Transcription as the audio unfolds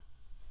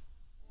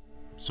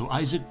So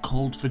Isaac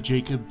called for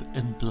Jacob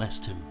and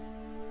blessed him.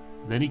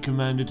 Then he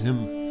commanded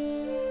him,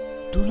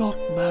 Do not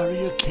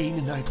marry a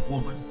Canaanite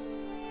woman.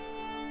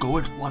 Go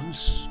at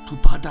once to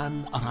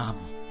Padan Aram,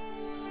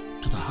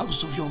 to the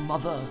house of your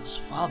mother's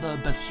father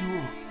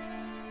Bethuel.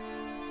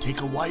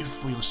 Take a wife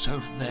for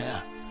yourself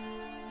there,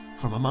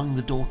 from among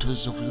the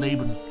daughters of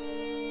Laban,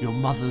 your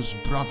mother's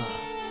brother.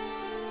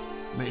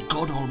 May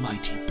God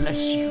Almighty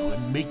bless you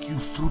and make you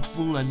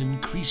fruitful and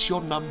increase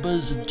your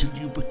numbers until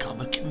you become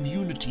a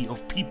community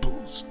of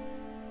peoples.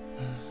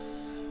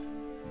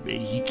 May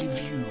He give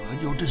you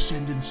and your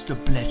descendants the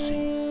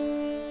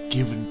blessing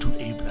given to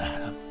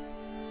Abraham,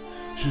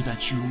 so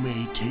that you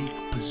may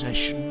take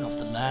possession of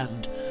the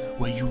land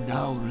where you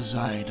now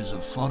reside as a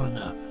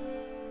foreigner,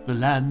 the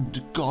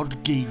land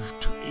God gave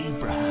to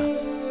Abraham.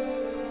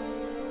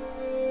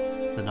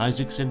 Then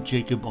Isaac sent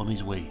Jacob on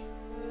his way,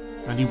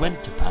 and he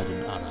went to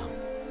Padan Aram,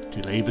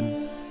 to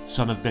Laban,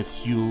 son of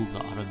Bethuel the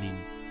Aramean,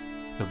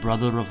 the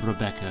brother of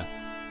Rebekah,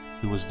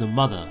 who was the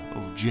mother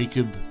of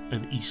Jacob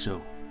and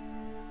Esau.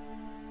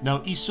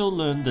 Now Esau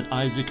learned that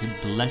Isaac had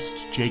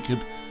blessed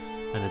Jacob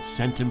and had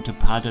sent him to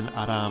Padan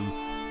Aram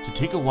to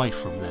take a wife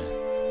from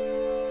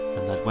there,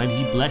 and that when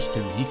he blessed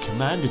him, he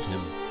commanded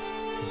him,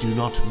 Do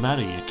not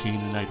marry a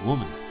Canaanite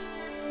woman,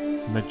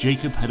 and that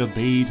Jacob had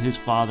obeyed his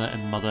father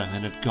and mother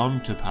and had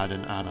gone to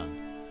Padan Aram.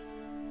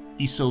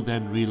 Esau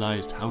then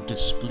realized how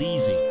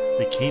displeasing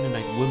the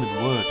Canaanite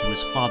women were to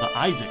his father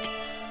Isaac,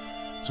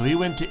 so he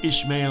went to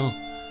Ishmael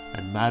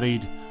and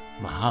married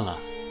Mahalath,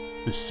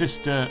 the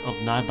sister of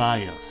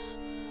Nebaioth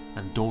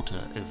and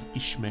daughter of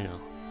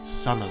Ishmael,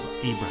 son of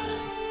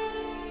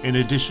Abraham, in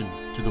addition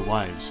to the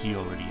wives he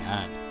already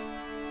had.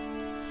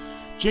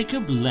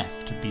 Jacob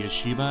left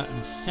Beersheba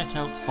and set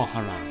out for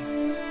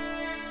Haran.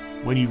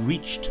 When he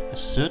reached a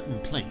certain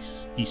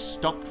place, he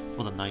stopped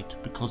for the night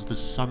because the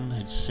sun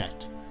had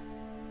set.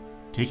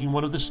 Taking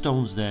one of the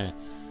stones there,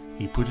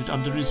 he put it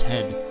under his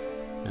head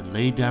and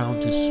lay down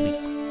to sleep.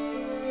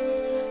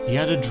 He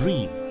had a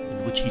dream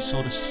in which he saw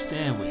a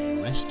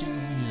stairway resting in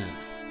the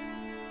earth,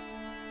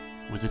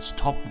 with its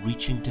top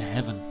reaching to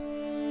heaven,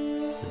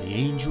 and the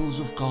angels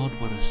of God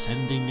were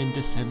ascending and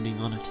descending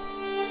on it.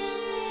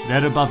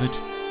 There above it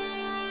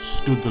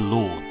stood the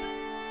Lord,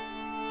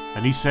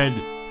 and he said,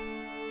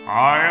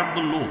 I am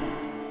the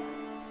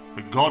Lord,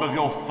 the God of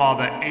your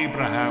father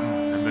Abraham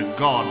and the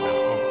God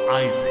of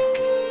Isaac.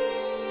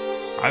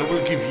 I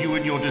will give you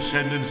and your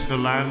descendants the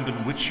land in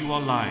which you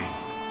are lying.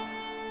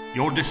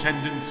 Your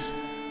descendants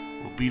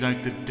will be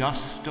like the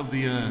dust of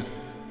the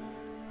earth,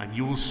 and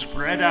you will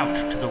spread out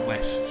to the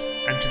west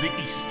and to the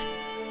east,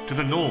 to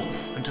the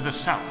north and to the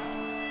south.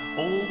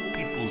 All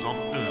peoples on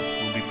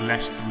earth will be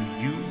blessed through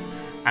you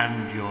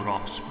and your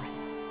offspring.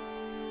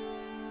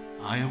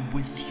 I am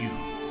with you,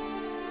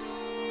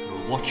 and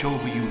will watch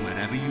over you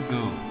wherever you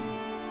go,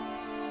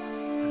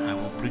 and I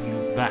will bring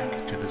you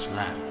back to this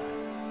land.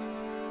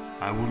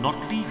 I will not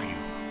leave you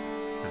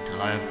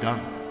until I have done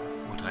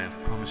what I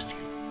have promised you.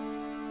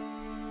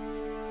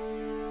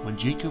 When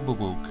Jacob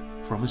awoke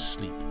from his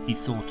sleep, he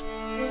thought,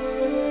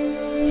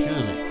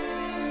 Surely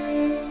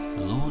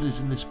the Lord is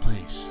in this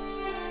place.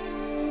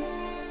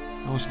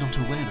 I was not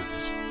aware of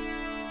it.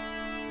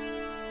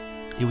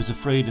 He was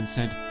afraid and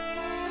said,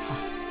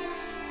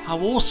 How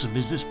awesome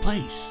is this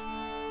place!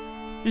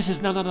 This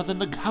is none other than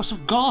the house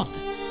of God.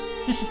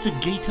 This is the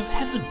gate of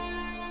heaven.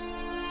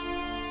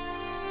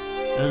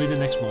 Early the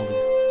next morning,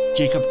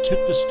 Jacob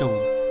took the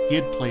stone he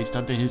had placed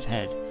under his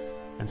head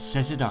and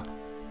set it up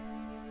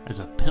as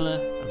a pillar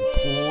and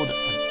poured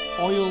an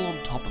oil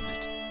on top of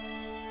it.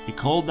 He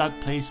called that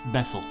place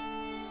Bethel,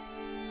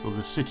 though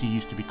the city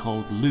used to be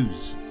called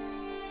Luz.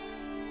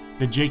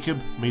 Then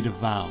Jacob made a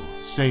vow,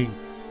 saying,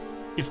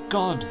 If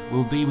God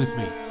will be with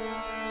me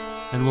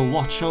and will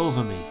watch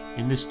over me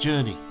in this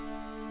journey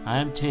I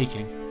am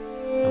taking,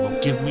 and will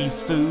give me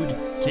food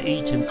to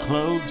eat and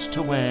clothes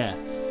to wear,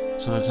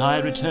 so that I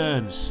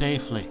return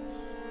safely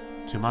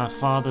to my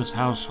father's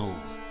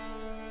household,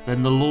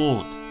 then the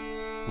Lord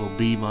will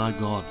be my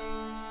God,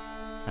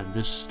 and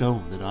this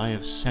stone that I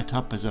have set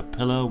up as a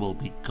pillar will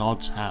be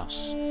God's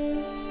house.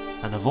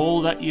 And of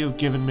all that you have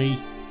given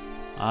me,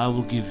 I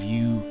will give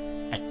you